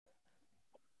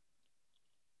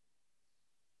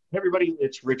Hey everybody,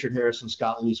 it's Richard Harris and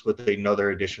Scott Leese with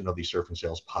another edition of the Surf and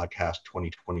Sales Podcast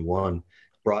 2021,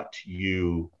 brought to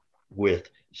you with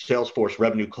Salesforce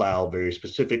Revenue Cloud, very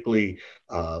specifically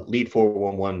Lead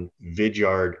 411,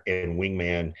 Vidyard, and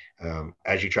Wingman.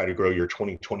 As you try to grow your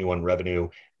 2021 revenue,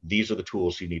 these are the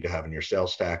tools you need to have in your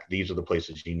sales stack. These are the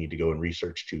places you need to go and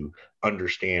research to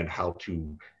understand how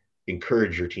to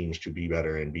encourage your teams to be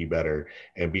better and be better.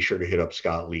 And be sure to hit up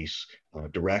Scott Leese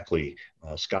directly,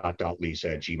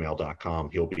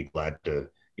 scott.leese@gmail.com. He'll be glad to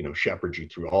shepherd you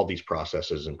through all these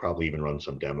processes and probably even run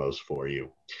some demos for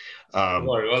you.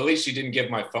 Well, at least you didn't give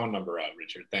my phone number out,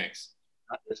 Richard. Thanks.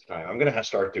 Not this time. I'm going to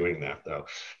start doing that, though.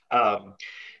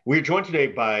 We're joined today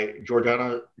by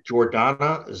Jordana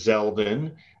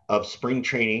Zeldin of Spring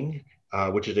Training,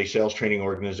 which is a sales training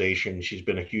organization. She's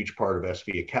been a huge part of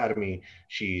SV Academy.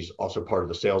 She's also part of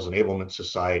the Sales Enablement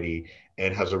Society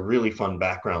and has a really fun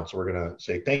background. So we're going to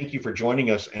say thank you for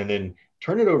joining us and then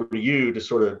turn it over to you to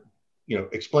sort of,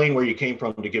 explain where you came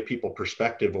from to give people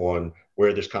perspective on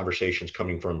where this conversation is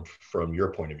coming from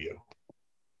your point of view.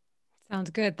 Sounds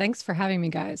good. Thanks for having me,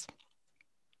 guys.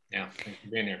 Yeah, thanks for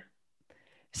being here.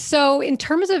 So in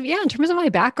terms of my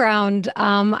background,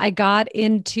 I got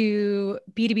into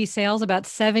B2B sales about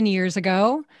 7 years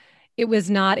ago. It was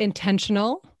not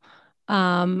intentional.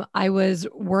 I was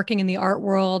working in the art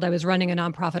world. I was running a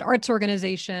nonprofit arts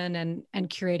organization and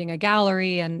curating a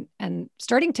gallery and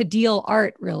starting to deal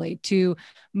art, really, to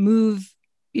move,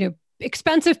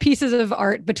 expensive pieces of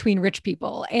art between rich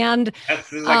people. And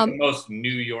this is like the most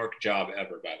New York job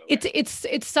ever, by the way.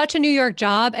 It's such a New York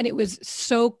job. And it was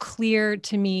so clear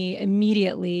to me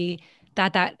immediately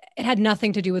that it had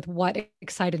nothing to do with what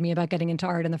excited me about getting into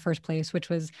art in the first place, which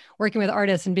was working with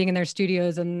artists and being in their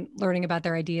studios and learning about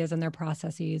their ideas and their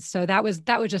processes. So that was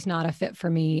just not a fit for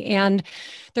me. And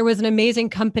there was an amazing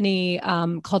company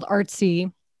called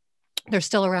Artsy. They're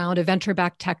still around, a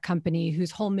venture-backed tech company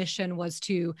whose whole mission was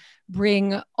to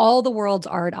bring all the world's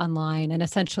art online and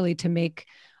essentially to make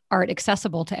art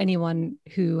accessible to anyone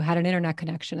who had an internet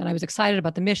connection. And I was excited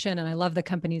about the mission and I love the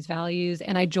company's values.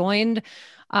 And I joined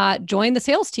the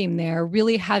sales team there,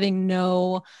 really having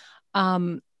no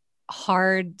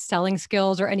hard selling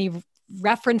skills or any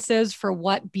references for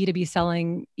what B2B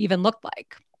selling even looked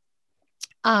like.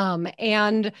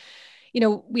 And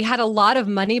we had a lot of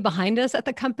money behind us at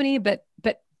the company, but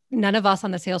none of us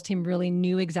on the sales team really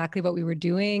knew exactly what we were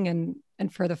doing. And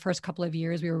for the first couple of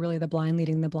years, we were really the blind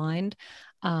leading the blind.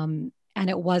 And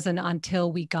it wasn't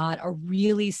until we got a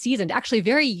really seasoned, actually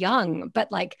very young, but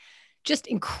just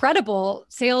incredible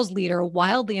sales leader,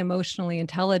 wildly emotionally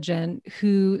intelligent,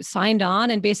 who signed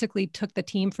on and basically took the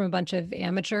team from a bunch of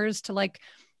amateurs to a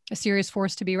serious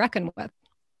force to be reckoned with.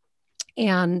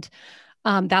 And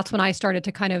that's when I started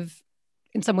to kind of,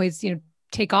 in some ways,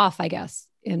 take off, I guess,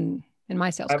 in my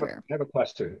sales career. I have a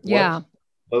question. Yeah. What's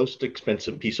the most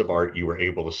expensive piece of art you were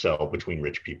able to sell between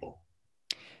rich people?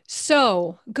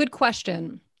 So, good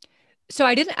question. So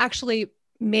I didn't actually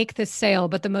make this sale,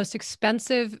 but the most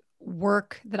expensive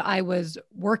work that I was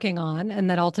working on and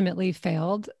that ultimately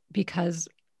failed because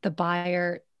the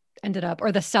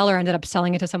seller ended up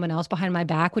selling it to someone else behind my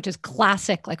back, which is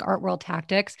classic, art world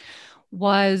tactics,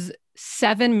 was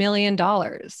 $7 million.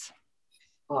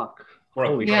 Fuck.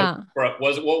 What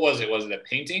was it? Was it a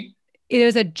painting? It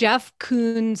was a Jeff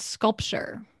Koons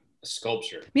sculpture. A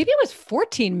sculpture. Maybe it was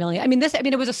 14 million.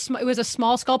 It was a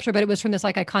small sculpture, but it was from this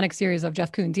iconic series of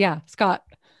Jeff Koons. Yeah, Scott.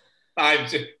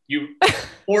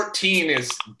 14 is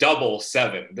double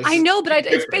 7. I know, but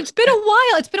it's been a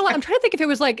while. It's been a while. I'm trying to think if it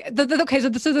was okay.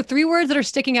 So the three words that are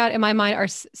sticking out in my mind are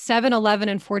 7, 11,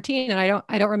 and 14, and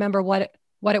I don't remember what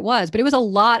it was, but it was a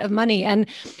lot of money. And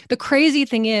the crazy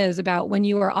thing is about when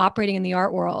you are operating in the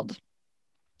art world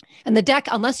and the deck,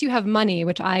 unless you have money,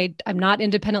 which I'm not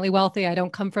independently wealthy, I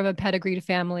don't come from a pedigreed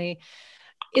family,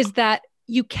 is that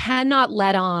you cannot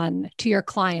let on to your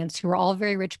clients, who are all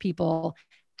very rich people,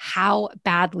 how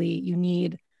badly you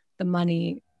need the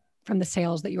money from the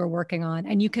sales that you are working on.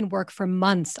 And you can work for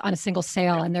months on a single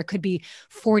sale, and there could be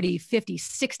 $40,000, $50,000,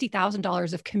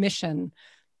 $60,000 of commission.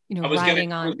 I was going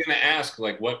to ask,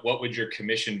 what would your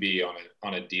commission be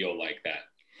on a deal like that?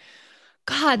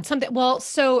 God, something. Well,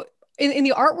 so in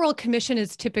the art world, commission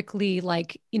is typically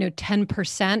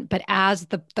 10%, but as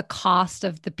the cost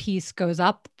of the piece goes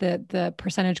up, the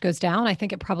percentage goes down. I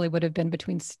think it probably would have been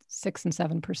between 6 and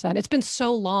 7%. It's been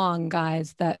so long,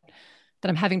 guys, that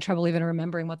I'm having trouble even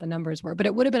remembering what the numbers were, but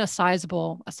it would have been a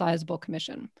sizable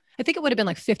commission. I think it would have been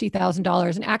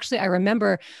 $50,000. And actually, I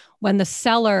remember when the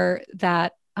seller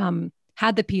that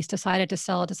had the piece decided to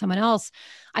sell it to someone else,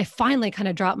 I finally kind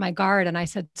of dropped my guard and I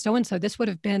said, so-and-so, this would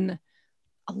have been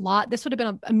a lot. This would have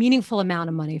been a meaningful amount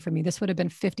of money for me. This would have been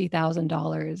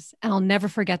 $50,000. And I'll never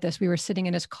forget this. We were sitting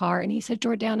in his car and he said,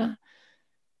 Jordana,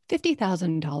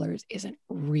 $50,000 isn't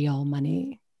real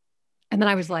money. And then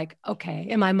I was like, okay,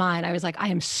 in my mind, I was like, I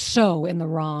am so in the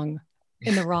wrong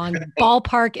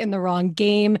ballpark, in the wrong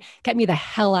game. Get me the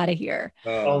hell out of here.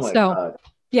 Oh my God.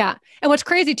 Yeah. And what's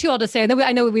crazy too, I'll just say, and then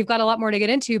I know we've got a lot more to get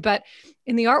into, but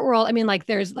in the art world, I mean, like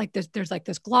there's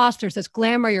this gloss, there's this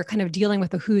glamour, you're kind of dealing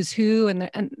with the who's who, and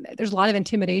there's a lot of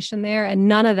intimidation there. And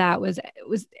none of that was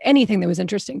anything that was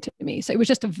interesting to me. So it was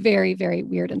just a very, very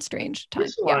weird and strange time.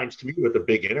 This aligns to me with a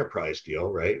big enterprise deal,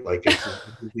 right? Like it's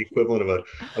the equivalent of a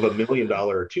 $1 million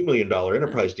or $2 million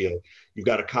enterprise deal. You've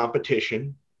got a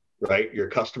competition, right? Your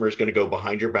customer is going to go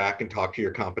behind your back and talk to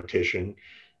your competition.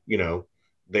 You know,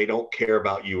 they don't care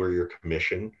about you or your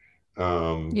commission.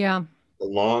 A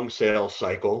long sales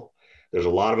cycle. There's a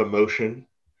lot of emotion.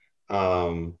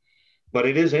 But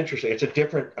it is interesting. It's a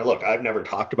different look. I've never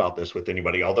talked about this with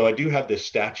anybody, although I do have this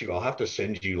statue. I'll have to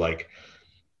send you, like,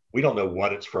 we don't know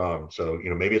what it's from. So, you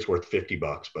know, maybe it's worth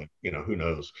 $50, but you know, who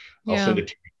knows? I'll send it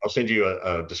to you. I'll send you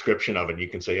a description of it. You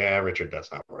can say, yeah, Richard,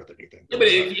 that's not worth anything. Yeah, but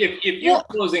if you're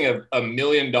closing a $1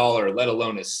 million, let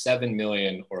alone a $7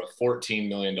 million or a $14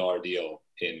 million deal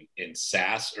in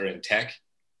SaaS or in tech,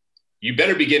 you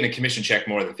better be getting a commission check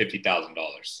more than $50,000.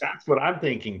 That's what I'm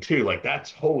thinking too. Like,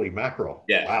 that's holy mackerel.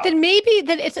 Yeah. Wow. Then maybe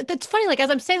that's funny. Like, as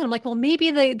I'm saying, I'm like, well,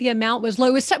 maybe the amount was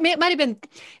low. It might have been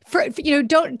for, you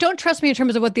know, don't trust me in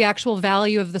terms of what the actual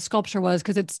value of the sculpture was,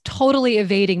 because it's totally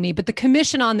evading me. But the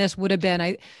commission on this would have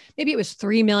been, maybe it was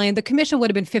 3 million. The commission would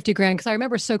have been 50 grand. Cause I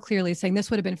remember so clearly saying this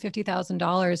would have been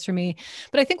 $50,000 for me.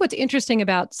 But I think what's interesting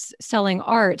about selling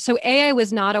art, so I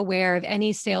was not aware of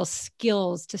any sales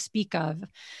skills to speak of.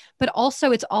 But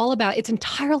also it's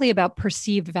entirely about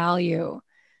perceived value,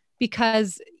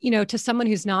 because, you know, to someone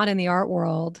who's not in the art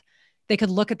world, they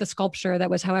could look at the sculpture that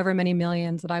was however many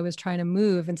millions that I was trying to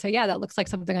move and say, yeah, that looks like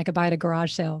something I could buy at a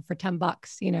garage sale for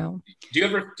 $10, you know? Do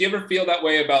you ever feel that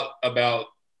way about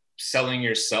selling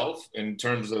yourself in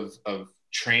terms of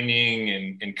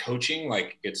training and coaching?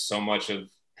 Like, it's so much of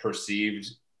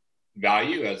perceived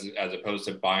value as opposed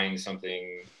to buying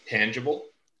something tangible?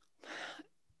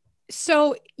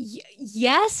 So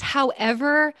yes,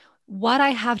 however, what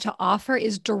I have to offer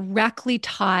is directly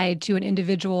tied to an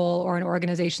individual or an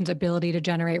organization's ability to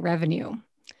generate revenue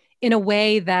in a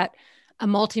way that a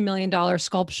multi-million-dollar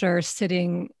sculpture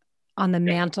sitting on the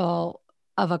mantle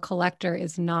of a collector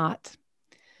is not.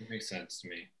 It makes sense to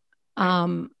me.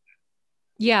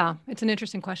 Yeah, it's an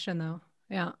interesting question though.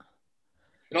 Yeah.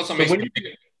 It also makes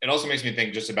me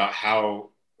think just about how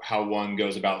one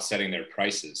goes about setting their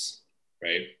prices.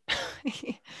 Right.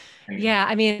 Yeah.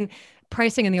 I mean,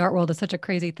 pricing in the art world is such a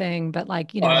crazy thing, but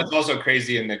like, you know, it's also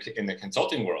crazy in the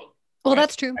consulting world. Well,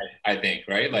 that's true. I think,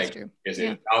 right? Like, is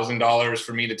it $1,000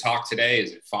 for me to talk today?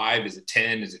 Is it 5? Is it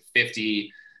 10? Is it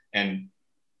 50? And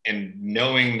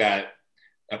knowing that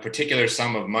a particular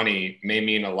sum of money may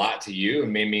mean a lot to you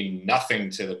and may mean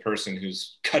nothing to the person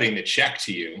who's cutting the check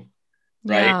to you.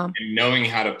 Right. Yeah. And knowing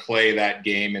how to play that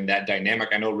game and that dynamic.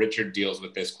 I know Richard deals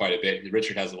with this quite a bit.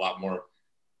 Richard has a lot more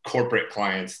corporate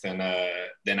clients than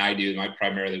I do. I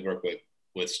primarily work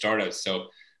with startups. So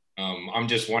I'm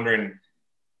just wondering,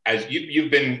 as you've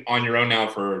been on your own now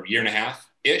for a year and a half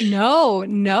ish.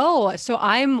 No. So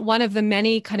I'm one of the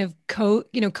many kind of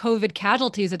COVID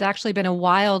casualties. It's actually been a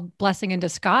wild blessing in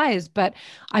disguise, but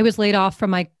I was laid off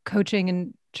from my coaching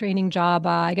and training job.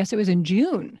 I guess it was in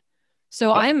June.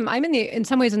 So I'm in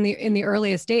some ways in the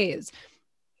earliest days.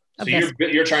 So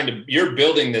you're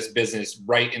building this business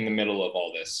right in the middle of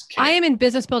all this. I am in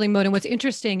business building mode. And what's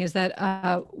interesting is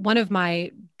that one of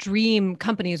my dream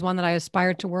companies, one that I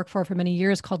aspired to work for many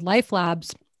years, called Life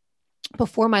Labs.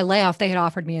 Before my layoff, they had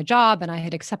offered me a job and I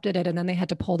had accepted it. And then they had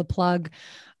to pull the plug,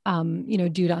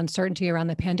 due to uncertainty around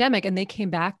the pandemic. And they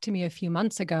came back to me a few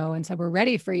months ago and said, we're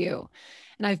ready for you.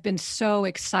 And I've been so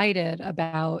excited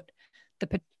about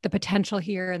the potential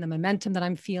here and the momentum that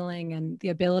I'm feeling and the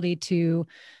ability to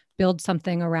build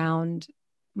something around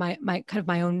my kind of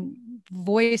my own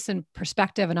voice and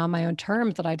perspective and on my own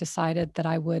terms, that I decided that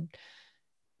I would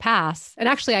pass. And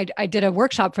actually I did a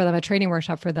workshop for them, a training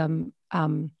workshop for them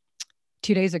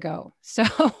 2 days ago. So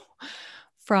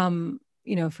from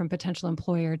potential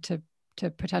employer to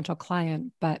potential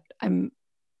client, but the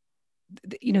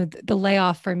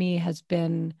layoff for me has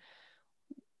been,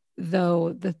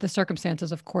 though the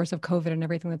circumstances, of course, of COVID and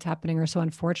everything that's happening are so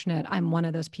unfortunate, I'm one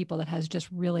of those people that has just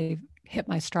really hit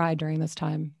my stride during this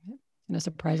time in a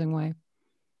surprising way.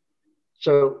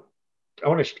 So I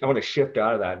want to shift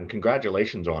out of that, and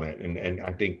congratulations on it. And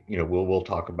I think, we'll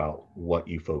talk about what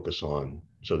you focus on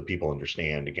so that people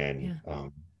understand again. Yeah.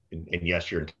 And yes,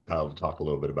 you're entitled to talk a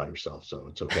little bit about yourself, so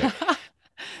it's okay.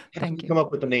 Thank you. Come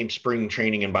up with the name Spring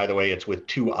Training, and by the way, it's with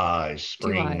 2 I's,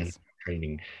 Spring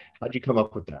Training. How'd you come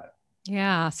up with that?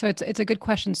 Yeah, so it's a good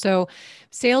question. So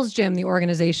Sales Gym, the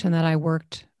organization that I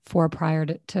worked for prior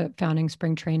to founding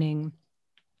Spring Training,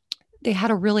 they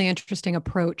had a really interesting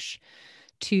approach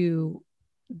to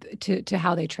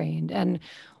how they trained. And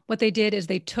what they did is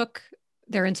they took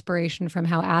their inspiration from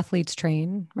how athletes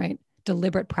train, right?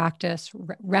 Deliberate practice,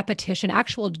 repetition,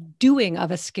 actual doing of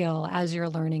a skill as you're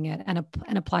learning it, and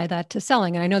apply that to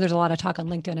selling. And I know there's a lot of talk on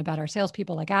LinkedIn about our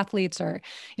salespeople like athletes, or,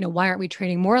 why aren't we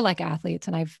training more like athletes?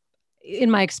 And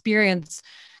in my experience,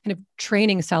 kind of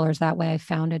training sellers that way, I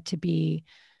found it to be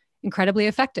incredibly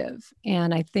effective.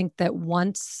 And I think that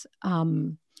once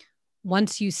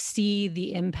you see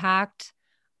the impact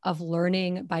of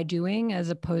learning by doing, as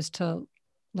opposed to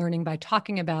learning by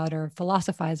talking about or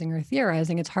philosophizing or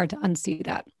theorizing, it's hard to unsee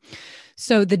that.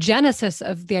 So the genesis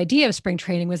of the idea of Spring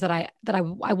Training was that I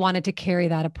wanted to carry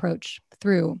that approach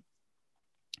through.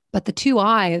 But the 2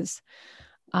 I's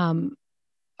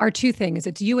are 2 things.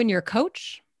 It's you and your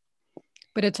coach,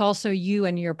 but it's also you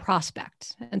and your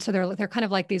prospect. And so they're kind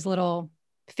of like these little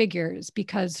figures,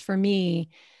 because for me,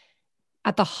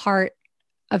 at the heart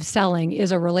of selling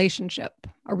is a relationship,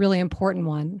 a really important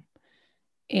one.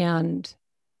 And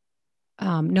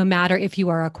no matter if you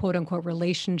are a quote unquote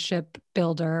relationship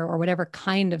builder or whatever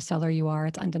kind of seller you are,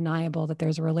 it's undeniable that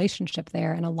there's a relationship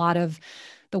there. And a lot of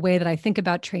the way that I think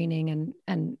about training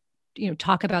and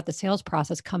talk about the sales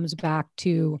process comes back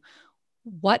to,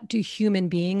 what do human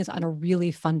beings on a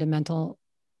really fundamental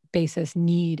basis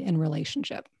need in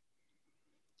relationship?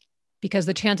 Because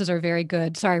the chances are very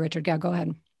good. Sorry, Richard, go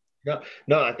ahead.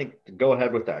 No, I think go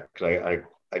ahead with that, because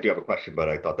I do have a question, but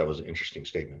I thought that was an interesting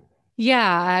statement.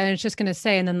 Yeah, I was just going to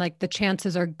say, and then like the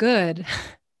chances are good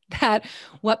that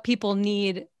what people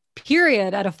need,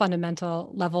 period, at a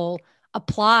fundamental level,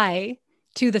 apply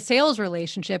to the sales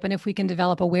relationship. And if we can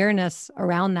develop awareness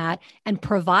around that and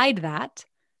provide that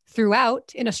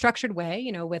throughout in a structured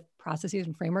way, with processes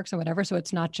and frameworks and whatever, so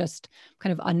it's not just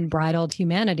kind of unbridled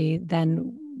humanity,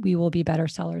 then we will be better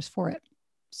sellers for it.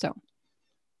 So.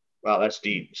 Wow, that's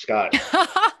deep.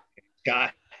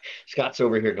 Scott's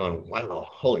over here going, wow,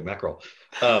 holy mackerel.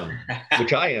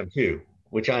 Which I am too.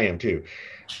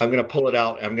 I'm going to pull it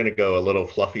out. I'm going to go a little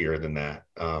fluffier than that.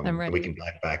 I'm ready. And we can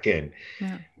dive back in.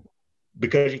 Yeah.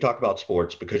 Because you talk about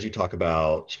sports, because you talk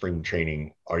about spring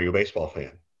training, are you a baseball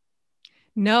fan?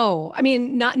 No, I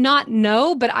mean, not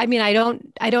no, but I mean, I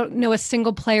don't know a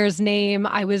single player's name.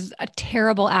 I was a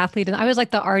terrible athlete, and I was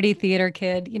like the arty theater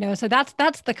kid, so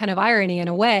that's the kind of irony in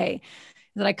a way,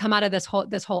 that I come out of this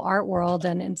whole art world.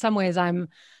 And in some ways I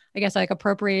guess like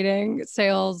appropriating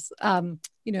sales,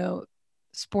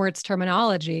 sports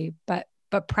terminology, but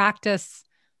practice,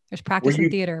 there's practice in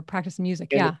theater, practice in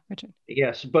music. Yeah, Richard.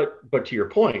 Yes. But to your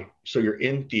point, so you're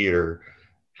in theater.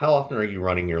 How often are you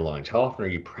running your lines? How often are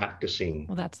you practicing?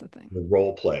 Well, that's the thing. The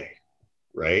role play,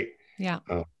 right? Yeah.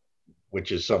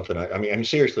 Which is something I mean,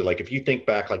 seriously, like if you think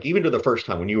back, like even to the first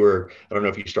time when you were, I don't know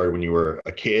if you started when you were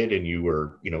a kid and you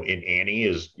were, in Annie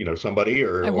as, somebody,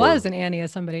 or I was in Annie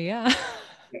as somebody. Yeah.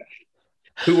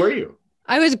 Who were you?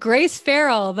 I was Grace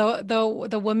Farrell,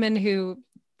 the woman who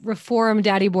reformed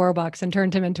Daddy Warbucks and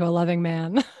turned him into a loving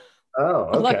man. Oh,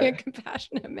 okay. A loving and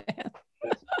compassionate man.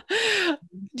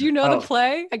 Do you know the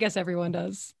play? I guess everyone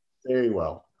does. Very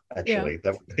well, actually.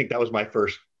 Yeah. I think that was my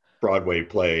first Broadway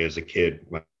play as a kid.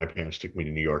 My parents took me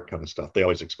to New York, kind of stuff. They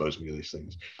always exposed me to these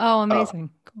things. Oh, amazing.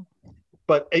 Cool.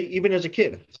 But even as a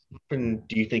kid, do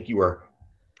you think you were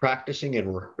practicing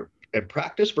and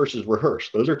practice versus rehearse?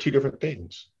 Those are 2 different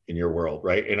things in your world,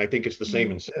 right? And I think it's the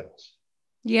same in sales.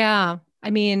 Yeah. I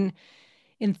mean,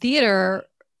 in theater,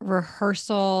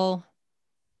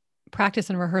 practice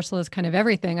and rehearsal is kind of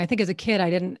everything. I think as a kid, I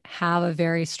didn't have a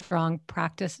very strong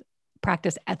practice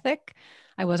ethic.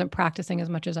 I wasn't practicing as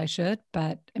much as I should,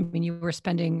 but I mean, you were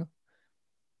spending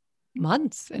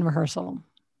months in rehearsal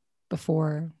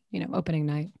before, opening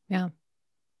night. Yeah.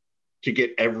 To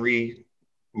get every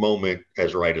moment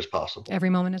as right as possible. Every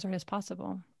moment as right as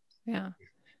possible. Yeah.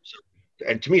 So,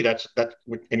 and to me, that's,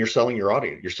 and you're selling your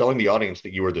audience. You're selling the audience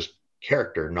that you are this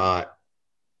character, not,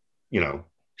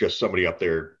 just somebody up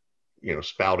there,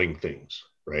 spouting things,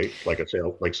 right?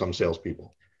 Like some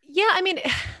salespeople. Yeah. I mean,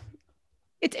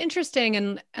 it's interesting.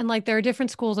 And like, there are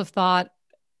different schools of thought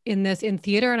in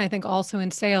theater, and I think also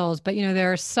in sales, but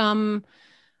there are some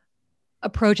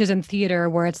approaches in theater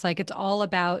where it's like, it's all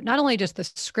about not only just the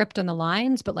script and the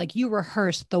lines, but like you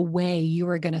rehearse the way you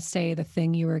were going to say the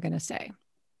thing you were going to say.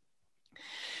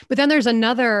 But then there's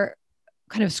another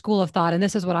kind of school of thought, and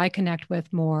this is what I connect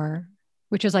with more,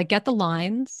 which is like, get the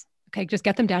lines. Okay, just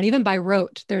get them down, even by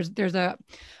rote. There's a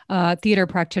theater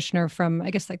practitioner from, I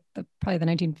guess, like probably the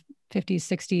 1950s,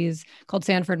 60s, called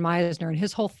Sanford Meisner, and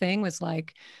his whole thing was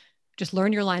like, just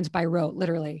learn your lines by rote,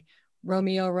 literally.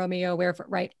 Romeo, Romeo, wherefore,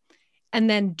 right? And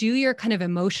then do your kind of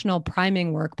emotional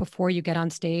priming work before you get on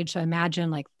stage. So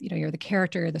imagine, like, you're the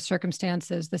character, the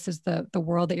circumstances, this is the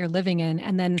world that you're living in,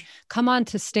 and then come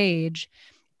onto stage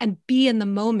and be in the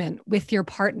moment with your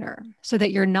partner, so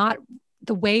that you're not,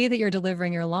 the way that you're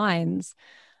delivering your lines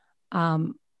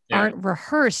aren't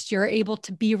rehearsed. You're able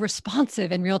to be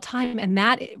responsive in real time. And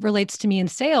that relates to me in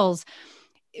sales.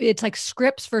 It's like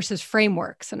scripts versus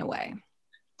frameworks in a way.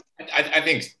 I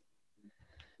think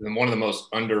one of the most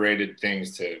underrated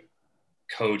things to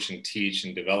coach and teach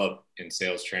and develop in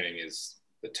sales training is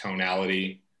the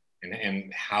tonality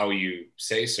and how you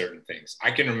say certain things. I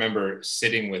can remember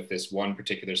sitting with this one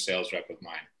particular sales rep of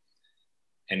mine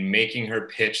and making her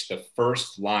pitch the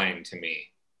first line to me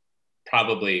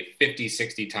probably 50,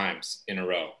 60 times in a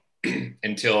row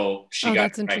until she got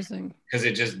that's it right, interesting, because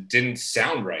it just didn't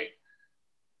sound right.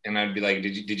 And I'd be like,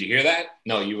 did you hear that?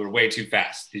 No, you were way too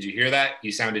fast. Did you hear that?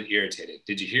 You sounded irritated.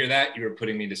 Did you hear that? You were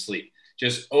putting me to sleep.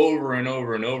 Just over and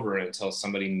over and over until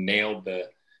somebody nailed the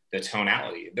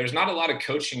tonality. There's not a lot of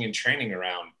coaching and training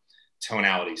around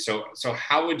tonality. So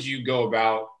how would you go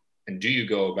about, and do you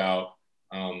go about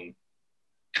kind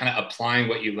of applying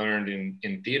what you learned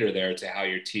in theater there to how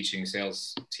you're teaching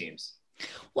sales teams?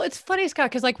 Well, it's funny, Scott,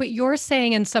 because like what you're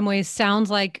saying in some ways sounds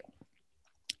like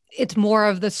it's more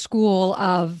of the school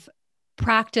of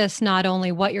practice, not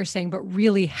only what you're saying, but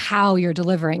really how you're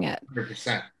delivering it.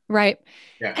 100%. Right.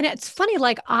 Yeah. And it's funny,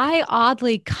 like I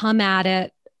oddly come at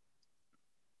it,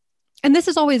 and this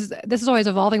is always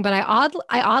evolving, but I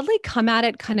oddly come at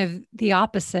it kind of the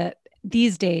opposite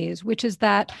these days, which is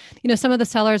that, some of the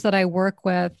sellers that I work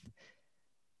with,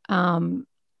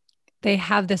 they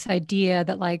have this idea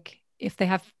that like, if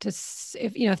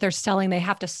they're selling, they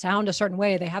have to sound a certain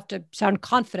way. They have to sound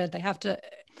confident.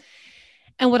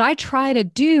 And what I try to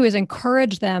do is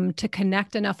encourage them to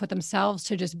connect enough with themselves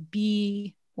to just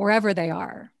be wherever they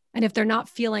are. And if they're not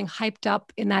feeling hyped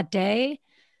up in that day,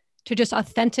 to just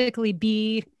authentically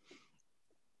be,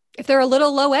 if they're a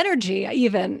little low energy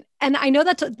even. And I know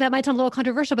that might sound a little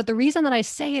controversial, but the reason that I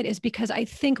say it is because I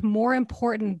think more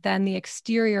important than the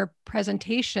exterior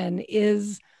presentation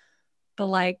is the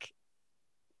like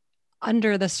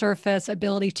under the surface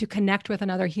ability to connect with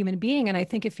another human being. And I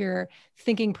think if you're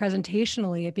thinking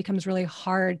presentationally, it becomes really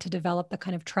hard to develop the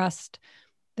kind of trust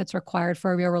that's required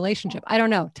for a real relationship. I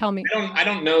don't know. Tell me. I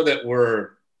don't know that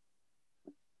we're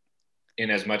in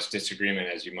as much disagreement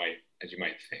as you might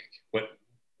think.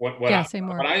 Say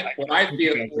more. What I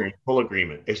feel in full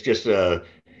agreement. It's just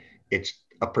it's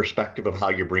a perspective of how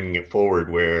you're bringing it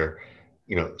forward, where,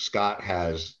 Scott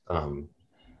has,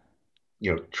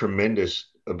 tremendous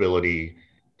ability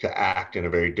to act in a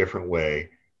very different way.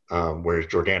 Whereas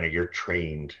Jordana, you're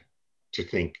trained to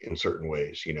think in certain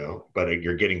ways, but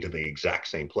you're getting to the exact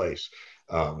same place.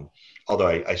 Although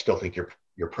I still think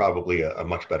you're probably a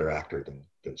much better actor than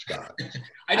Scott.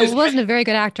 I wasn't a very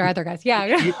good actor either, guys. Yeah.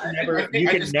 You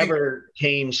can never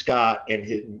tame Scott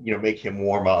and make him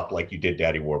warm up like you did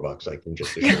Daddy Warbucks. I can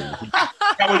just assure you.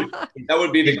 that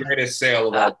would be the greatest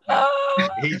sale of all time.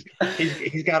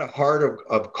 He's got a heart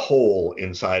of coal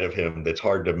inside of him that's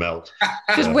hard to melt.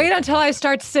 Just wait until I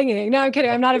start singing. No, I'm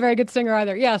kidding. I'm not a very good singer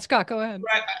either. Yeah, Scott, go ahead.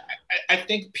 I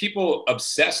think people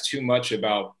obsess too much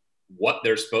about what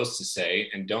they're supposed to say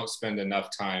and don't spend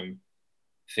enough time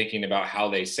thinking about how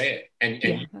they say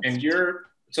it.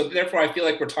 So therefore I feel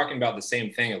like we're talking about the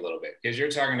same thing a little bit, because you're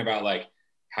talking about like,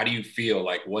 how do you feel,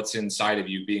 like what's inside of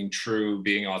you, being true,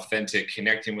 being authentic,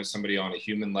 connecting with somebody on a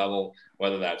human level,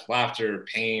 whether that's laughter,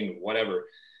 pain, whatever.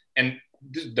 And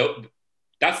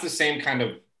that's the same kind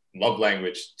of love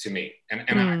language to me.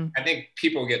 And I think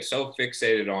people get so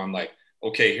fixated on like,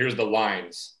 okay, here's the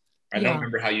lines. I don't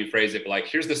remember how you phrase it, but like,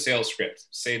 here's the sales script,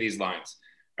 say these lines,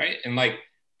 right? And like,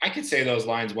 I could say those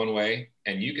lines one way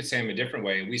and you could say them a different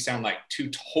way. And we sound like two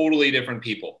totally different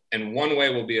people. And one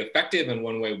way will be effective and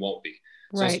one way won't be.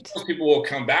 Right. So people will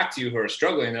come back to you who are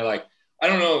struggling. They're like, I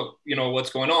don't know, what's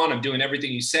going on. I'm doing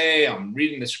everything you say. I'm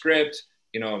reading the script.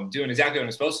 I'm doing exactly what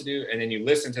I'm supposed to do. And then you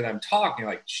listen to them talk and you're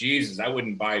like, Jesus, I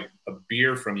wouldn't buy a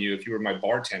beer from you if you were my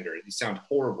bartender. You sound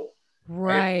horrible.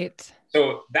 Right.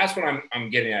 So that's what I'm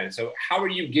getting at. So how are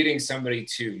you getting somebody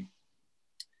to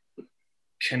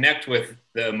connect with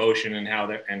the emotion and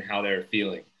how they're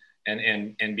feeling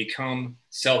and become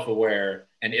self-aware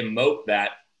and emote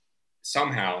that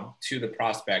somehow to the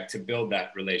prospect to build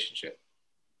that relationship?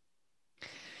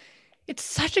 It's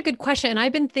such a good question. And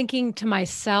I've been thinking to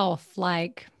myself,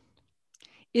 like,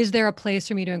 is there a place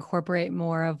for me to incorporate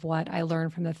more of what I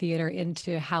learned from the theater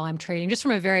into how I'm trading, just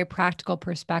from a very practical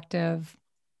perspective?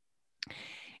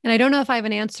 And I don't know if I have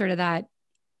an answer to that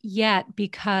yet,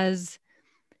 because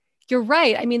you're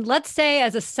right. I mean, let's say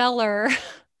as a seller,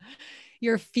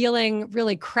 you're feeling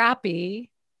really crappy.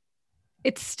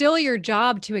 It's still your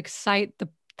job to excite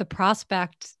the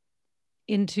prospect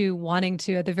into wanting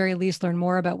to, at the very least, learn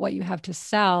more about what you have to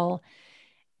sell.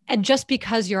 And just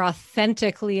because you're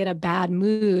authentically in a bad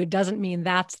mood doesn't mean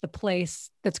that's the place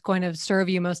that's going to serve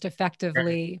you most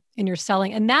effectively in your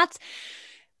selling. And that's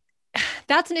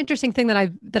an interesting thing that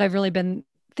I've really been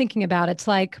thinking about. It's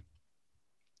like,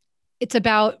 it's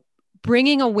about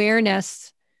bringing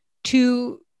awareness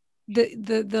to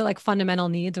the like fundamental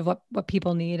needs of what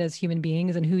people need as human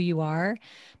beings and who you are,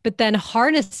 but then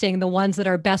harnessing the ones that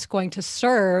are best going to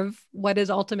serve what is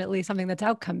ultimately something that's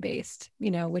outcome based,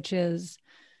 which is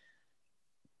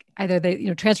either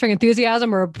transferring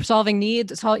enthusiasm or solving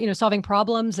needs, solving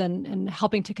problems and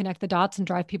helping to connect the dots and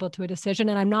drive people to a decision.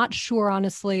 And I'm not sure,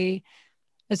 honestly,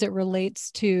 as it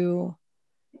relates to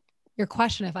your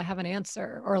question, if I have an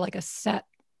answer or like a set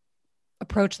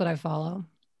approach that I follow.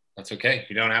 That's okay.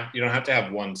 You don't have to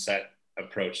have one set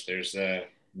approach. There's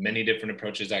many different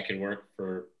approaches that can work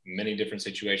for many different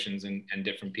situations and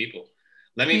different people.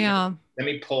 Let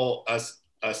me pull us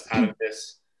out of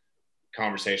this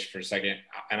conversation for a second,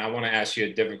 and I want to ask you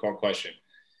a difficult question.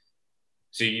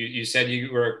 So you said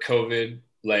you were a COVID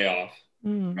layoff,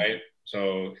 right?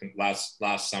 So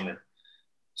last summer.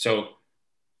 So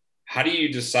how do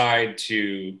you decide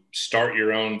to start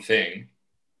your own thing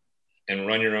and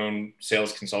run your own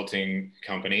sales consulting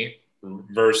company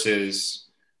versus,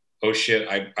 oh shit,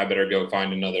 I better go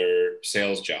find another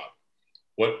sales job?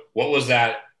 What was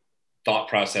that thought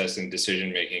process and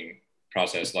decision-making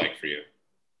process like for you?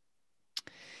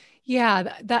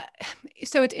 Yeah,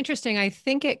 so it's interesting. I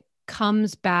think it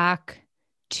comes back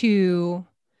to,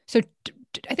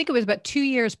 I think it was about 2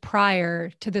 years prior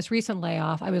to this recent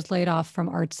layoff. I was laid off from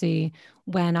Artsy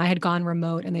when I had gone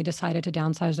remote and they decided to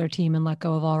downsize their team and let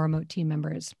go of all remote team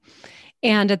members.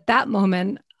 And at that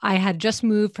moment, I had just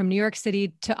moved from New York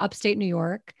City to upstate New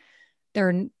York.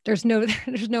 There's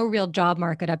no real job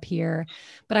market up here,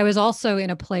 but I was also in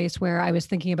a place where I was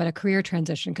thinking about a career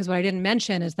transition, because what I didn't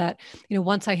mention is that,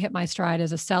 once I hit my stride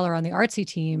as a seller on the Artsy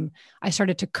team, I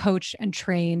started to coach and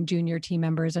train junior team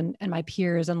members and my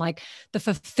peers, and like the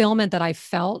fulfillment that I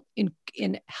felt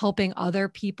in helping other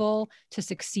people to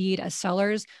succeed as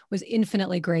sellers was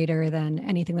infinitely greater than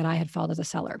anything that I had felt as a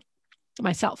seller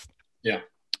myself. Yeah.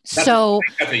 That's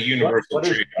a universal what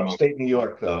is upstate New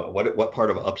York, though? What part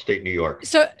of upstate New York?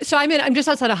 So I'm just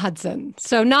outside of Hudson.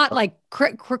 So not like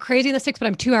crazy in the sticks, but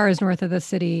I'm 2 hours north of the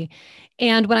city.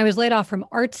 And when I was laid off from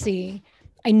Artsy,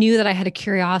 I knew that I had a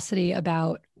curiosity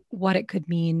about what it could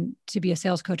mean to be a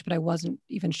sales coach, but I wasn't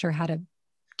even sure how to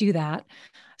do that.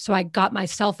 So I got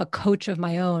myself a coach of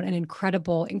my own, an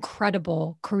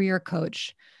incredible career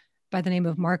coach by the name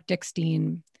of Mark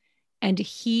Dickstein. And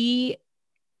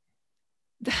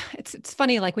it's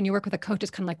funny, like when you work with a coach,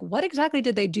 it's kind of like, what exactly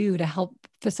did they do to help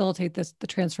facilitate the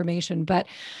transformation? But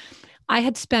I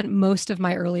had spent most of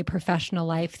my early professional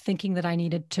life thinking that I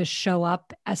needed to show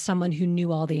up as someone who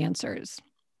knew all the answers.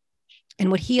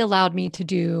 And what he allowed me to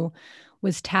do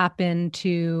was tap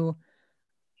into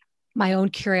my own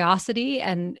curiosity,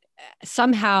 and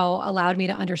somehow allowed me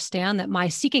to understand that my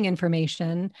seeking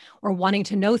information or wanting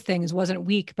to know things wasn't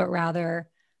weak, but rather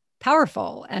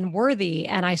powerful and worthy.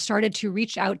 And I started to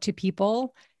reach out to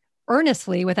people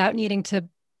earnestly without needing to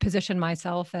position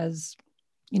myself as,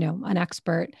 an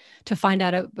expert, to find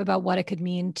out about what it could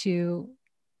mean to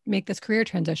make this career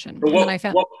transition. What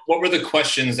were the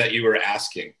questions that you were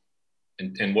asking,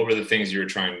 and what were the things you were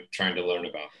trying to learn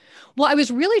about? Well, I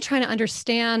was really trying to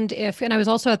understand and I was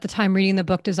also at the time reading the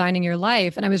book, Designing Your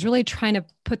Life. And I was really trying to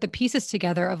put the pieces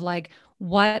together of like,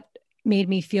 what made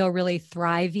me feel really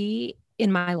thrivey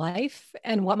in my life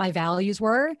and what my values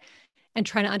were, and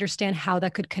trying to understand how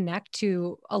that could connect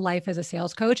to a life as a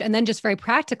sales coach. And then just very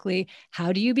practically,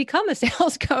 how do you become a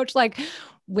sales coach? Like,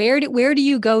 where do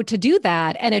you go to do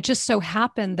that? And it just so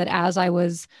happened that as I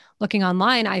was looking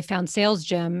online, I found Sales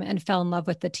Gym and fell in love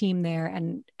with the team there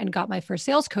and got my first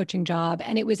sales coaching job.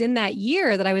 And it was in that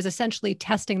year that I was essentially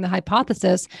testing the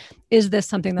hypothesis, is this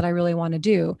something that I really want to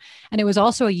do? And it was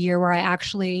also a year where I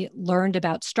actually learned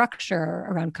about structure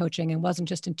around coaching and wasn't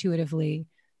just intuitively,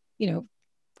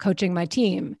 coaching my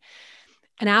team.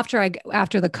 And after the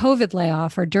COVID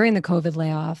layoff, or during the COVID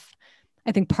layoff,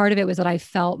 I think part of it was that I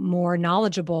felt more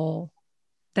knowledgeable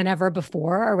than ever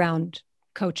before around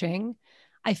coaching.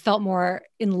 I felt more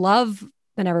in love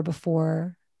than ever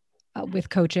before with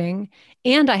coaching.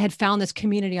 And I had found this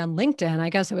community on LinkedIn. I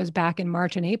guess it was back in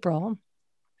March and April.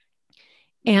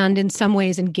 And in some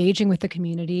ways, engaging with the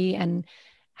community and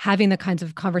having the kinds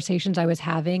of conversations I was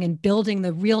having and building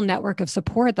the real network of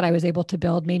support that I was able to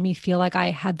build made me feel like I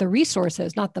had the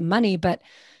resources, not the money, but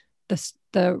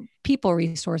the people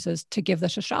resources to give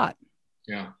this a shot.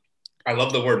 Yeah. I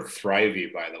love the word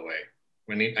thrivey, by the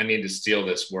way. I need to steal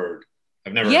this word.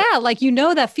 I've never like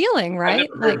that feeling, right?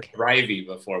 I've never heard thrivey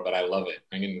before, but I love it.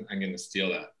 I'm gonna steal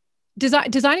that.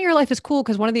 Designing your life is cool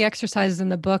because one of the exercises in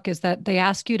the book is that they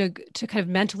ask you to kind of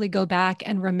mentally go back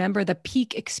and remember the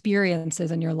peak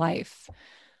experiences in your life.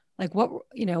 Like what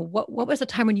was the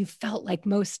time when you felt like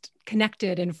most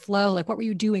connected and flow? Like what were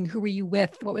you doing? Who were you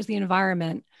with? What was the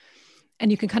environment? And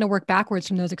you can kind of work backwards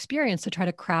from those experiences to try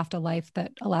to craft a life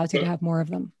that allows you to have more of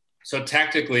them. So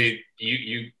tactically,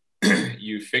 you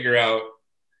you figure out,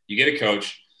 you get a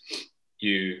coach,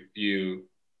 you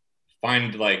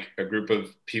find like a group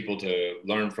of people to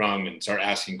learn from and start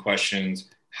asking questions.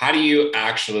 How do you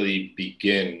actually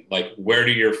begin? Like, where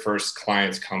do your first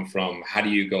clients come from? How do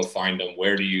you go find them?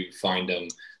 Where do you find them?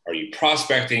 Are you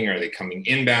prospecting? Are they coming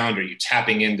inbound? Are you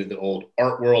tapping into the old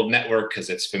art world network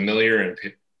because it's familiar and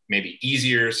maybe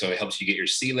easier, so it helps you get your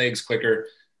sea legs quicker?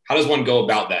 How does one go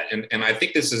about that? And I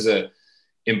think this is a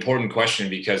important question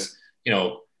because,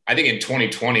 I think in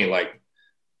 2020, like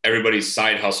everybody's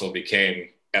side hustle became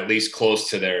at least close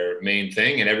to their main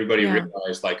thing. And everybody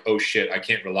realized like, oh shit, I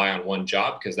can't rely on one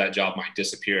job because that job might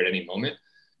disappear at any moment.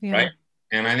 Yeah. Right.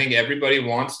 And I think everybody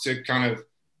wants to kind of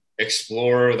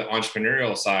explore the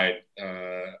entrepreneurial side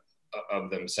of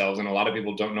themselves. And a lot of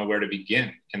people don't know where to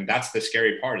begin. And that's the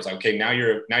scary part is, okay, now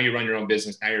you run your own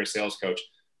business. Now you're a sales coach.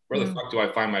 Where the fuck do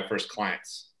I find my first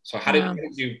clients? So how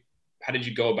did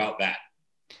you go about that?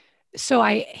 So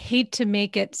I hate to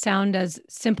make it sound as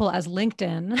simple as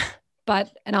LinkedIn,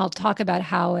 and I'll talk about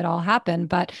how it all happened.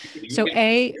 But so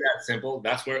that simple.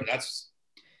 That's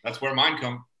where mine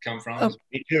come from. Oh,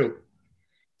 me too.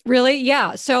 Really?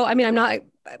 Yeah. So, I mean, I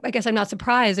guess I'm not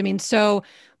surprised. I mean, so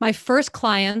my first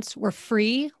clients were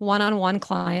free one-on-one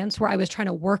clients where I was trying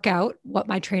to work out what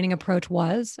my training approach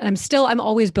was. And I'm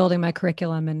always building my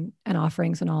curriculum and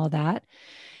offerings and all of that.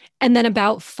 And then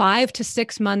about 5 to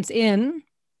 6 months in,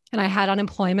 and I had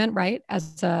unemployment, right,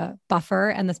 as a buffer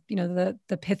and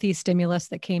the pithy stimulus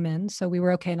that came in. So we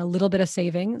were okay, and a little bit of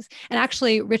savings. And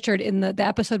actually, Richard, in the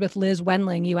episode with Liz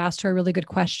Wendling, you asked her a really good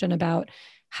question about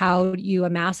how you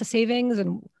amass a savings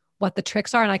and what the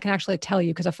tricks are. And I can actually tell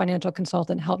you because a financial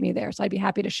consultant helped me there. So I'd be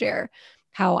happy to share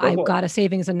how I got a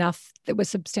savings enough that was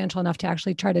substantial enough to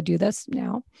actually try to do this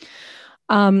now.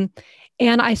 And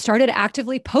I started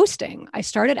actively posting. on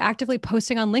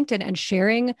LinkedIn and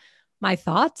sharing my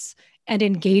thoughts and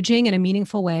engaging in a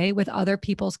meaningful way with other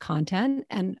people's content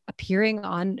and appearing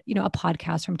on, a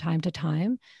podcast from time to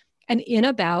time. And in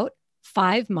about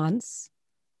 5 months,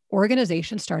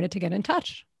 organizations started to get in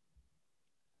touch.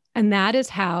 And that is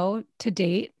how to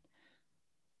date.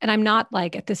 And I'm not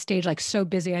like at this stage, like so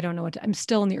busy, I don't know I'm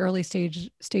still in the early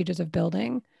stages of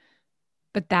building,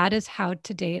 but that is how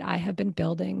to date I have been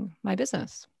building my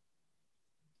business.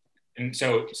 And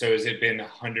so has it been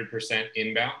 100%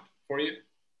 inbound for you?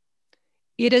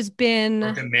 It has been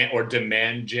or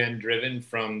demand gen driven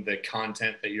from the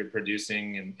content that you're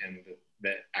producing and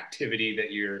the activity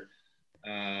that you're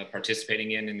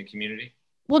participating in the community?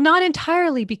 Well, not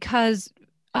entirely, because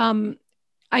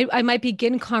I might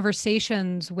begin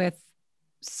conversations with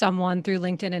someone through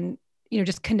LinkedIn and,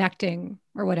 just connecting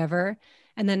or whatever.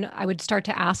 And then I would start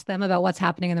to ask them about what's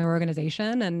happening in their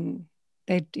organization. And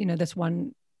they, this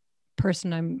one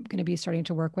person I'm going to be starting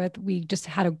to work with, we just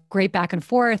had a great back and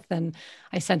forth. And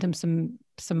I sent him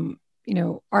some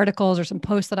articles or some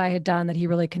posts that I had done that he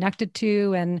really connected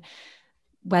to. And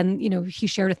when, he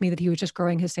shared with me that he was just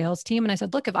growing his sales team. And I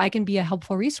said, look, if I can be a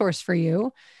helpful resource for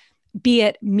you, be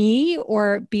it me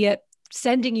or be it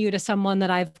sending you to someone that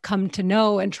I've come to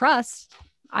know and trust,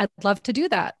 I'd love to do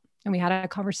that. And we had a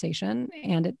conversation,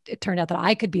 and it turned out that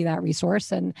I could be that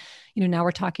resource. And, now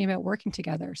we're talking about working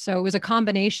together. So it was a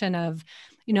combination of,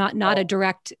 not a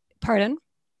direct, pardon?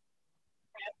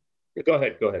 Go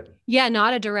ahead. Yeah,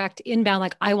 not a direct inbound,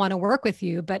 like I want to work with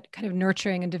you, but kind of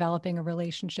nurturing and developing a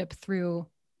relationship through,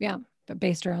 but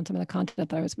based around some of the content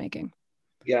that I was making.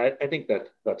 Yeah, I think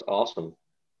that's awesome.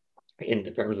 In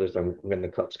terms of this, I'm going to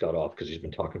cut Scott off because he's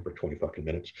been talking for 20 fucking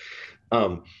minutes.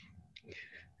 I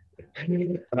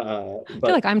feel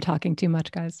like I'm talking too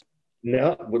much, guys.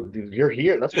 No, you're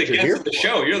here. That's what you're here for. The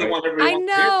show. You're the one everyone I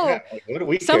know. Yeah, like, what do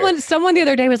we care? Someone the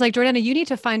other day was like, Jordana, you need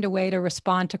to find a way to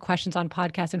respond to questions on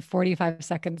podcasts in 45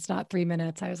 seconds, not 3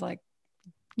 minutes. I was like,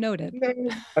 noted.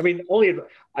 No, I mean,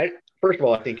 first of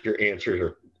all, I think your answers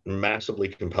are massively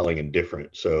compelling and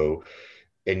different. So,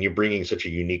 and you're bringing such a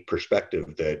unique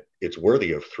perspective that it's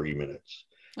worthy of 3 minutes.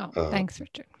 Oh, thanks,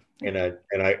 Richard. And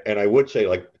I would say,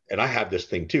 like, and I have this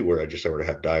thing too, where I just sort of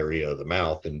have diarrhea of the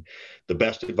mouth. And the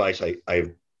best advice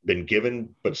I've been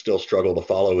given, but still struggle to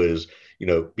follow is,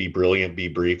 be brilliant, be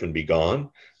brief, and be gone.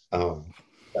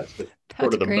 That's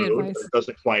sort of the mode. Advice. It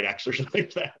doesn't quite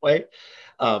exercise that way,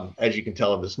 as you can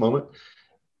tell in this moment.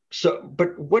 So,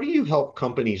 but what do you help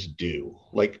companies do?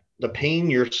 Like the pain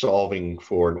you're solving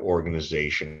for an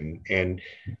organization, and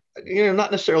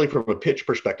not necessarily from a pitch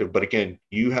perspective, but again,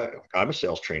 I'm a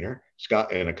sales trainer,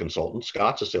 Scott, and a consultant.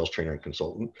 Scott's a sales trainer and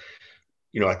consultant.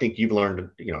 I think you've learned,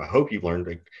 I hope you've learned,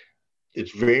 like,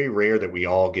 it's very rare that we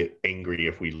all get angry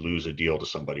if we lose a deal to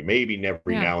somebody. Maybe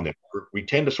every now and then. We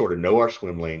tend to sort of know our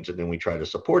swim lanes, and then we try to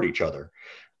support each other.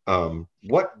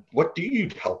 What do you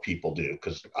help people do?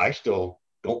 Because I still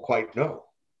don't quite know.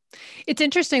 It's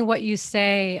interesting what you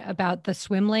say about the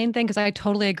swim lane thing, because I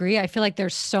totally agree. I feel like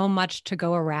there's so much to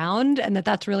go around, and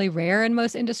that's really rare in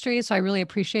most industries. So I really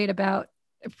appreciate that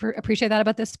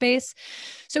about this space.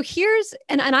 So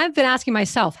and I've been asking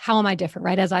myself, how am I different,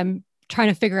 right? As I'm trying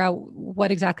to figure out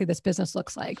what exactly this business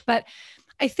looks like. But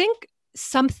I think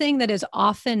something that is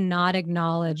often not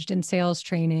acknowledged in sales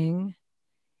training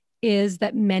is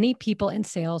that many people in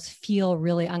sales feel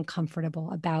really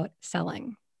uncomfortable about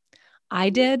selling. I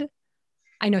did.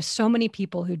 I know so many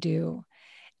people who do.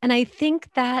 And I think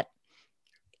that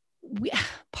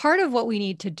part of what we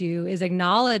need to do is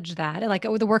acknowledge that. Like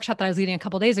the workshop that I was leading a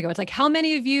couple of days ago, it's like, how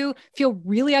many of you feel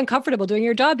really uncomfortable doing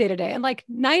your job day to day? And like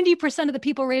 90% of the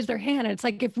people raise their hand. And it's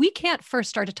like, if we can't first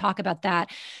start to talk about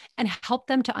that and help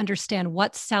them to understand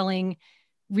what selling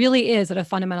really is at a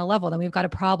fundamental level, then we've got a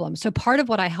problem. So part of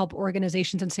what I help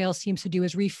organizations and sales teams to do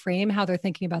is reframe how they're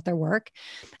thinking about their work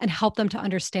and help them to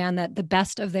understand that the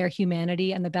best of their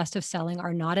humanity and the best of selling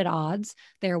are not at odds.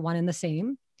 They are one and the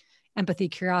same. Empathy,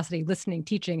 curiosity, listening,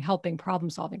 teaching, helping, problem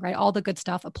solving, right? All the good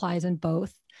stuff applies in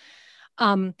both.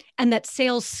 And that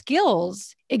sales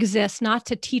skills exist not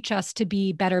to teach us to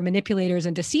be better manipulators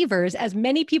and deceivers, as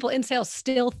many people in sales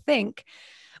still think,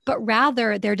 but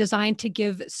rather they're designed to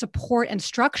give support and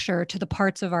structure to the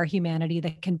parts of our humanity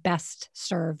that can best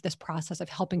serve this process of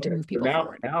helping to move people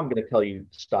forward. Now I'm going to tell you,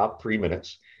 stop 3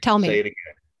 minutes. Tell me. Say it again,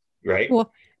 right?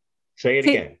 Well, say it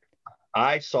again.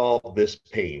 I solve this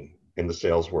pain in the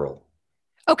sales world.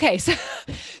 Okay. So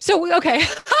okay.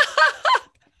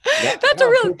 That's a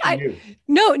real,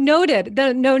 noted.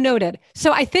 Noted.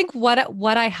 So I think what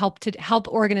I help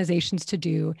organizations to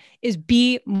do is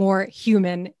be more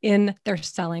human in their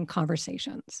selling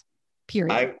conversations,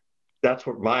 period. That's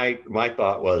what my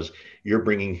thought was. You're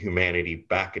bringing humanity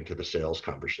back into the sales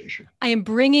conversation. I am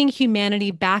bringing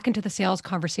humanity back into the sales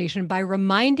conversation by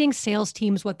reminding sales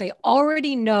teams what they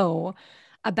already know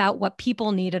about what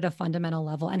people need at a fundamental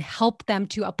level and help them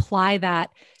to apply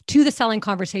that to the selling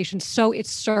conversation so it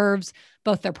serves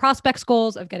both their prospects'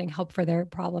 goals of getting help for their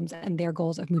problems and their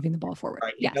goals of moving the ball forward.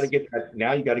 Right, yes. You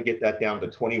got to get that down to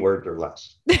 20 words or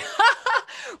less.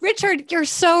 Richard, you're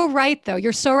so right, though.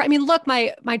 You're so right. I mean, look,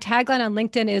 my tagline on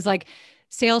LinkedIn is like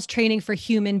sales training for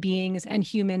human beings and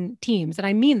human teams. And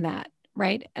I mean that,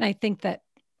 right? And I think that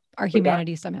our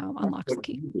humanity somehow unlocks the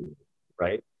key.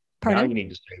 Right? Pardon? Now you need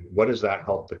to say, what does that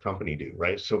help the company do,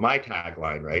 right? So my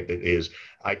tagline, right, is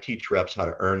I teach reps how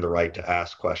to earn the right to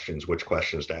ask questions, which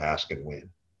questions to ask and when.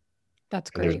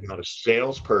 That's great. And there's not a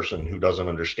salesperson who doesn't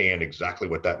understand exactly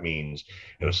what that means,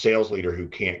 and a sales leader who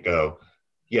can't go,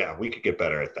 yeah, we could get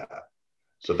better at that.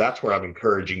 So that's where I'm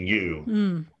encouraging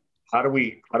you. How do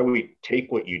we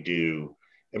take what you do?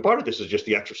 And part of this is just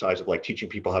the exercise of like teaching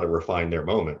people how to refine their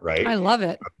moment, right? I love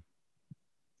it.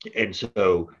 And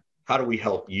so how do we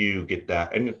help you get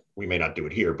that? And we may not do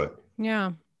it here, but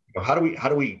yeah, how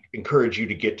do we encourage you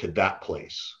to get to that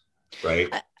place,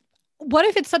 right? What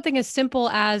if it's something as simple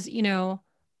as,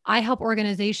 I help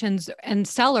organizations and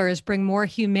sellers bring more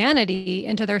humanity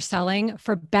into their selling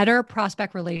for better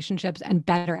prospect relationships and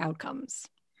better outcomes?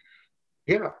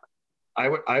 Yeah,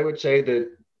 I would say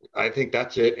that I think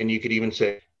that's it. And you could even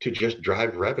say to just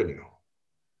drive revenue,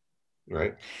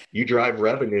 right? You drive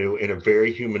revenue in a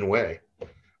very human way.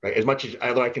 Right. As much as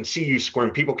although I can see you squirm,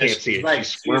 people can't see it. She's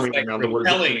squirming around the word.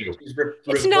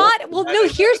 It's not. Well, no.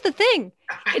 Here's the thing.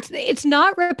 It's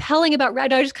not repelling about.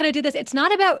 I just kind of do this. It's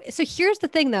not about. So here's the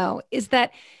thing, though, is that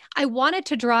I wanted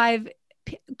to drive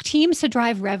teams to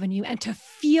drive revenue and to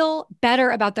feel better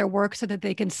about their work so that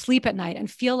they can sleep at night and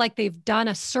feel like they've done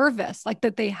a service, like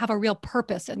that they have a real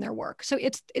purpose in their work. So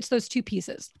it's those two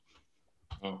pieces.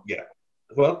 Oh, yeah.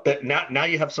 Well, now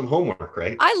you have some homework,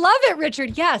 right? I love it,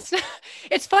 Richard. Yes.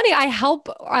 It's funny. I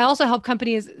also help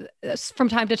companies from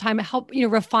time to time help,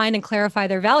 refine and clarify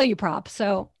their value prop.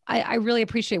 So I really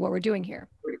appreciate what we're doing here.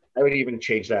 I would even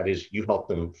change that as you help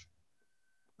them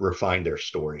refine their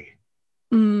story.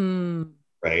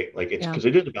 Right? Like it's because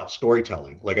it is about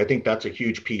storytelling. Like I think that's a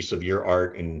huge piece of your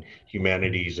art and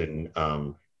humanities and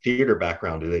theater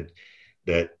background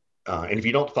that and if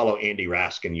you don't follow Andy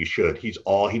Raskin, you should. He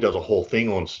does a whole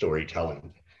thing on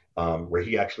storytelling, where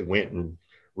he actually went and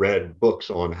read books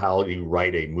on how you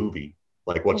write a movie,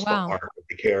 like what's the arc of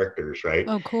the characters, right?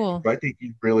 Oh, cool. But I think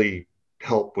you really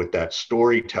help with that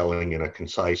storytelling in a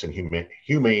concise and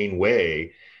humane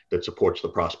way that supports the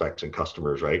prospects and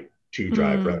customers, right? To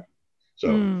drive revenue.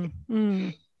 So,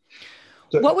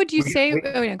 what would you say?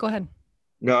 Oh yeah, go ahead.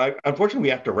 No, unfortunately, we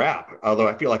have to wrap. Although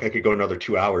I feel like I could go another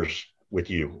 2 hours with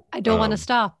you. I don't want to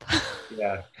stop.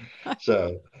 Yeah.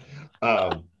 So,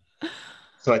 I've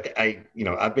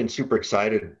been super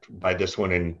excited by this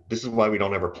one, and this is why we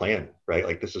don't ever plan, right?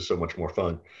 Like this is so much more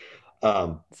fun.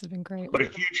 This has been great.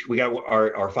 But we got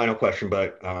our final question,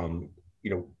 but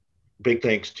big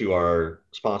thanks to our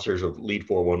sponsors of Lead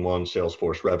 411,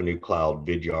 Salesforce, Revenue Cloud,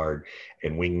 Vidyard,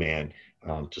 and Wingman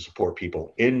to support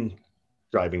people in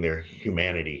driving their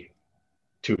humanity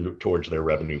towards their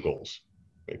revenue goals.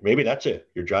 Maybe that's it.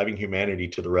 You're driving humanity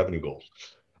to the revenue goals.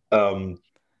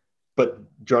 But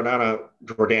Jordana,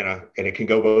 and it can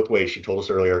go both ways. She told us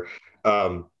earlier.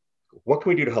 What can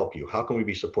we do to help you? How can we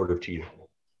be supportive to you?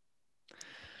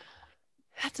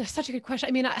 That's such a good question.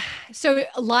 I mean, so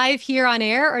live here on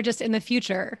air or just in the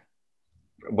future?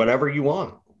 Whatever you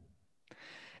want.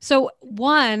 So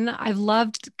one, I've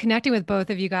loved connecting with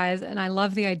both of you guys, and I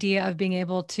love the idea of being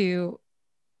able to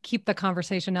keep the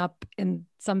conversation up in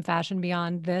some fashion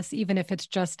beyond this, even if it's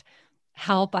just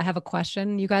help. I have a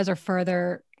question. You guys are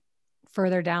further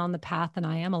down the path than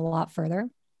I am, a lot further.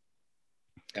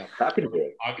 Yeah, happy to do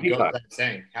it. I'll go without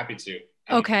saying, happy to.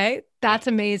 Okay, that's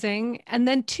amazing. And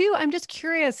then two, I'm just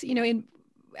curious,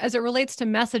 as it relates to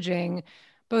messaging,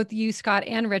 both you, Scott,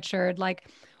 and Richard, like,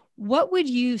 what would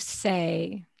you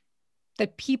say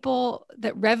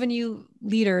that revenue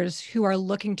leaders who are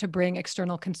looking to bring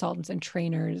external consultants and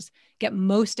trainers get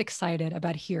most excited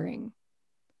about hearing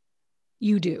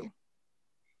you do?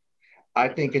 I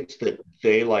think it's that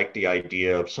they like the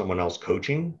idea of someone else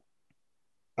coaching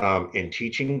and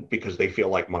teaching because they feel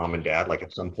like mom and dad, like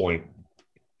at some point,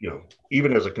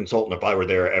 even as a consultant, if I were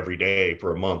there every day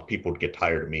for a month, people would get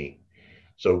tired of me.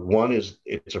 So one is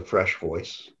it's a fresh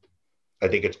voice. I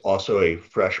think it's also a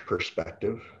fresh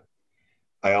perspective.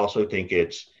 I also think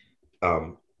it's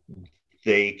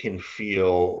they can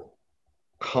feel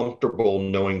comfortable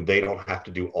knowing they don't have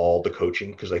to do all the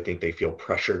coaching because I think they feel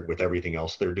pressured with everything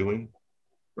else they're doing,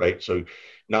 right? So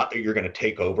not that you're going to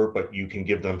take over, but you can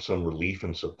give them some relief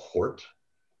and support.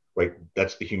 Right,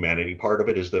 that's the humanity part of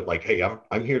it, is that like, hey,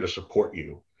 I'm here to support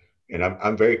you, and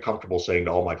I'm very comfortable saying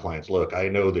to all my clients, look, I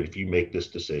know that if you make this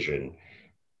decision,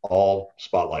 all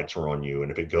spotlights are on you,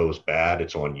 and if it goes bad,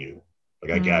 it's on you.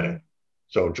 Like I get it.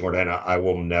 So Jordana, I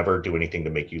will never do anything to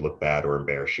make you look bad or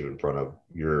embarrass you in front of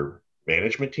your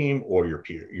management team or your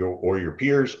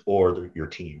peers or your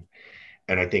team.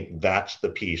 And I think that's the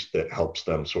piece that helps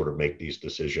them sort of make these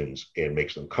decisions and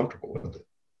makes them comfortable with it.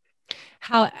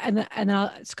 And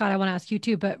then Scott, I want to ask you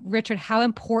too, but Richard, how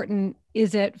important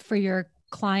is it for your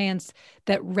clients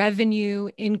that revenue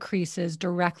increases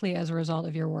directly as a result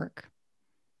of your work?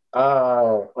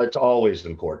 It's always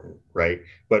important, right?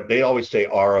 But they always say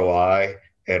ROI,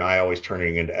 and I always turn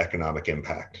it into economic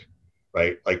impact,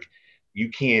 right? Like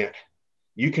you can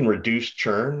reduce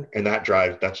churn, and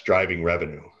that's driving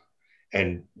revenue.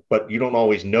 But you don't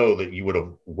always know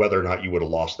that whether or not you would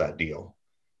have lost that deal.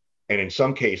 And in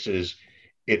some cases,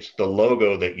 it's the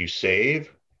logo that you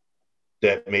save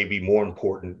that may be more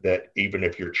important, that even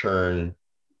if your churn,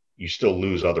 you still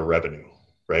lose other revenue,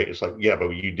 right? It's like, yeah, but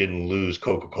you didn't lose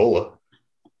Coca-Cola,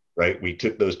 right? We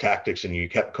took those tactics and you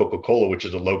kept Coca-Cola, which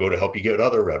is a logo to help you get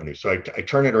other revenue. So I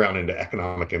turn it around into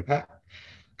economic impact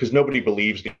because nobody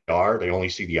believes the R, they only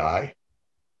see the I.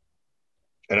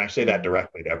 And I say that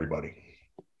directly to everybody.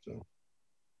 So.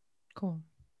 Cool.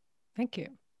 Thank you.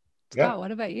 Scott,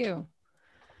 what about you?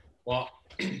 Well,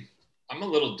 I'm a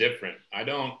little different.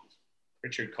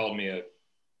 Richard called me a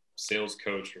sales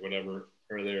coach or whatever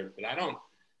earlier, but I don't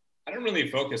really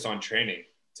focus on training,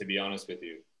 to be honest with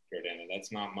you, Jordana.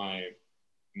 That's not my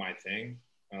thing.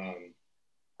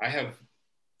 I have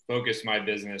focused my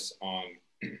business on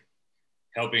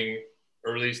helping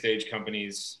early stage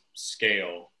companies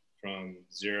scale from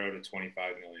 0 to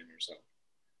 25 million or so.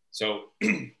 So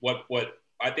what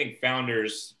I think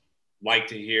founders like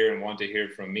to hear and want to hear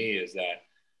from me is that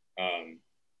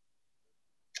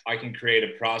I can create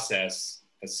a process,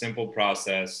 a simple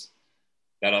process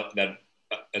that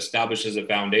establishes a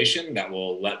foundation that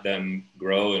will let them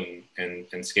grow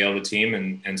and scale the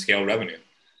team and scale revenue.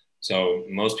 So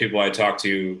most people I talk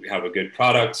to have a good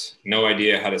product, no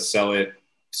idea how to sell it,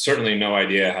 certainly no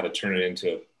idea how to turn it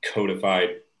into a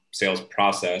codified sales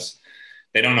process.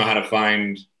 They don't know how to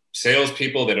find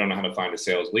salespeople. They don't know how to find a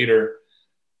sales leader.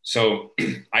 So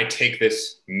I take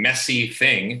this messy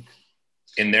thing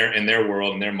in their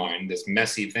world, in their mind, this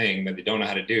messy thing that they don't know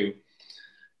how to do,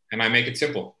 and I make it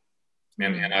simple.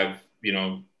 And I've,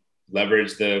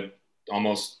 leveraged the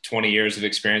almost 20 years of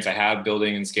experience I have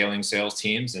building and scaling sales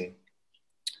teams. And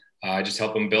I just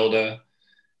help them build a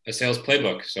sales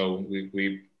playbook. So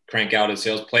we crank out a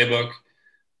sales playbook,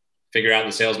 figure out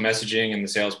the sales messaging and the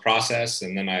sales process.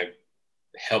 And then I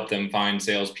help them find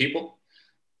sales people,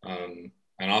 and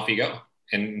off you go.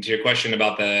 And to your question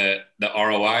about the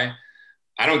ROI,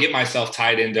 I don't get myself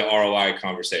tied into ROI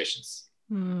conversations.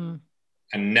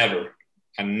 I never,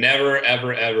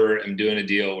 ever, ever am doing a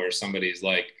deal where somebody's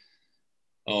like,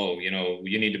 oh,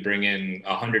 you need to bring in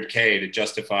 100K to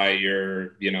justify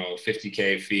your,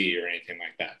 50K fee or anything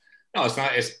like that. No,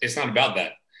 it's not about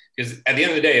that. Because at the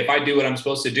end of the day, if I do what I'm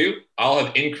supposed to do, I'll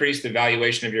have increased the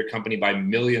valuation of your company by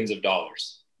millions of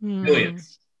dollars,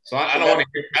 millions. So I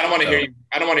don't want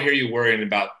to hear you worrying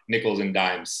about nickels and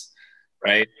dimes,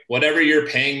 right? Whatever you're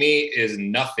paying me is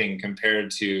nothing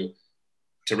compared to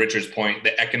Richard's point,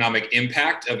 the economic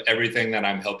impact of everything that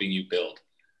I'm helping you build,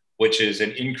 which is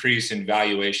an increase in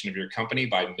valuation of your company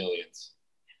by millions.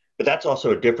 But that's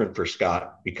also different for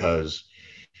Scott because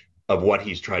of what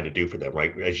he's trying to do for them,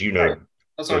 right? As you know, right.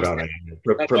 Jordana,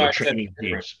 from the training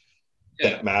teams,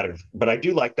 that matters. But I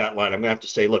do like that line. I'm going to have to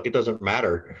say, look, it doesn't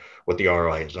matter what the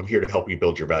ROI is. I'm here to help you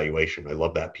build your valuation. I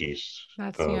love that piece.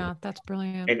 That's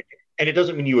brilliant. And it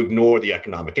doesn't mean you ignore the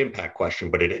economic impact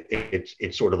question, but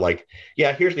it's sort of like,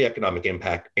 yeah, here's the economic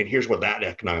impact, and here's what that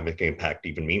economic impact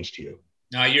even means to you.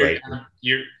 No,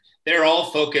 they're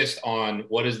all focused on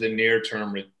what is the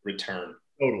near-term return.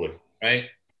 Totally. Right.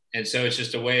 And so it's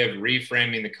just a way of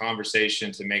reframing the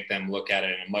conversation to make them look at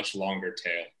it in a much longer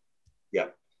tail. Yeah.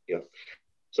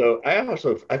 So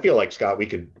I feel like, Scott, we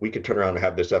could turn around and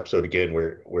have this episode again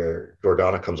where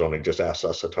Jordana comes on and just asks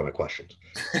us a ton of questions.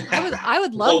 I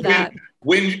would love that.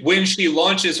 When she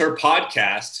launches her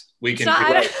podcast, we can.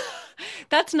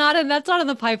 That's not in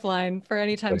the pipeline for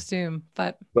anytime soon.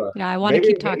 But yeah, I want to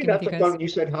keep talking with you guys. You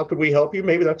said, how could we help you?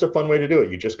 Maybe that's a fun way to do it.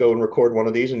 You just go and record one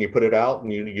of these and you put it out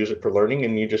and you use it for learning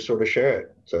and you just sort of share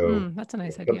it. So that's a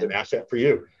nice idea. It's an asset for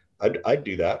you. I'd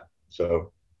do that.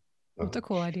 So that's a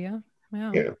cool idea.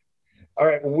 Yeah. All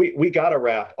right. Well, we got to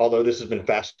wrap, although this has been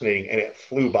fascinating and it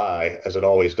flew by, as it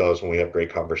always does when we have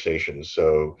great conversations.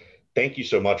 So thank you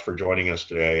so much for joining us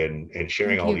today and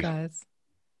sharing all these guys.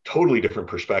 Totally different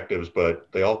perspectives,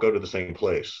 but they all go to the same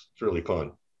place. It's really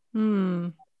fun.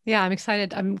 Yeah, I'm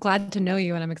excited. I'm glad to know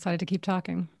you and I'm excited to keep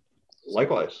talking.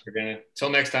 Likewise. Till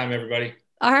next time, everybody.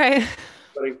 All right.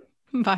 Bye. Bye.